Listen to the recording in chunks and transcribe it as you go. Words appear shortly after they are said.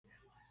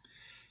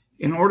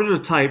In order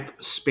to type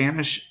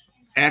Spanish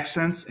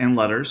accents and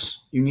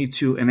letters, you need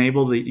to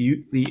enable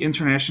the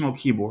international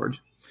keyboard.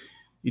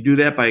 You do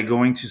that by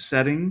going to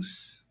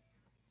Settings.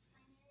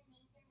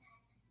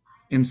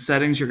 In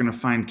Settings, you're going to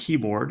find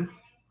Keyboard.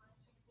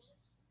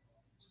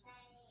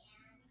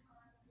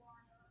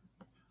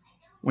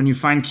 When you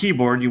find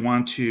Keyboard, you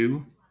want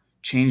to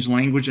change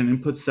language and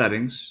input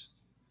settings.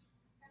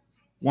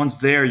 Once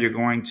there, you're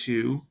going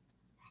to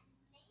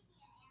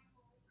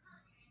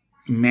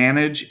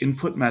manage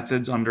input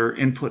methods under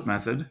Input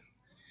Method.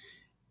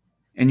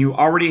 And you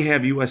already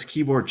have US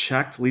Keyboard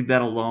checked, leave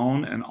that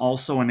alone, and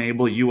also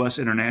enable US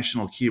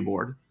International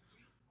Keyboard.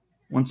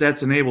 Once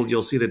that's enabled,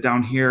 you'll see that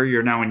down here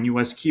you're now in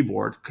US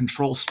Keyboard.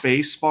 Control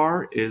Space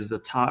Bar is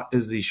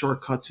the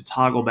shortcut to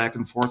toggle back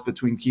and forth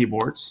between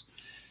keyboards.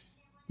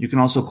 You can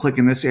also click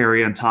in this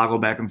area and toggle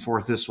back and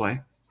forth this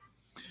way.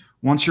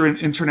 Once you're in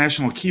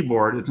International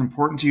Keyboard, it's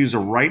important to use the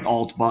right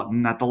Alt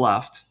button, not the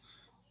left.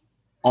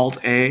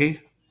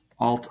 Alt-A,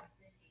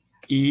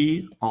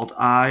 Alt-E,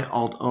 Alt-I,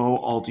 Alt-O,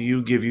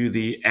 Alt-U give you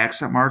the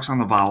accent marks on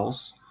the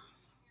vowels.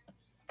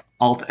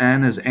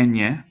 Alt-N is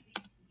Enye.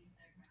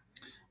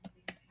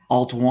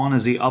 Alt-1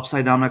 is the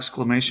upside-down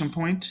exclamation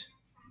point.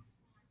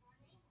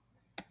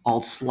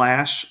 Alt/,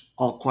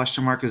 Alt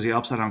question mark is the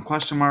upside-down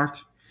question mark.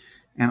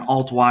 And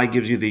Alt-Y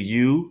gives you the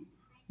U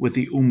with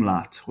the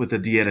umlaut, with the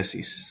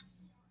diathesis.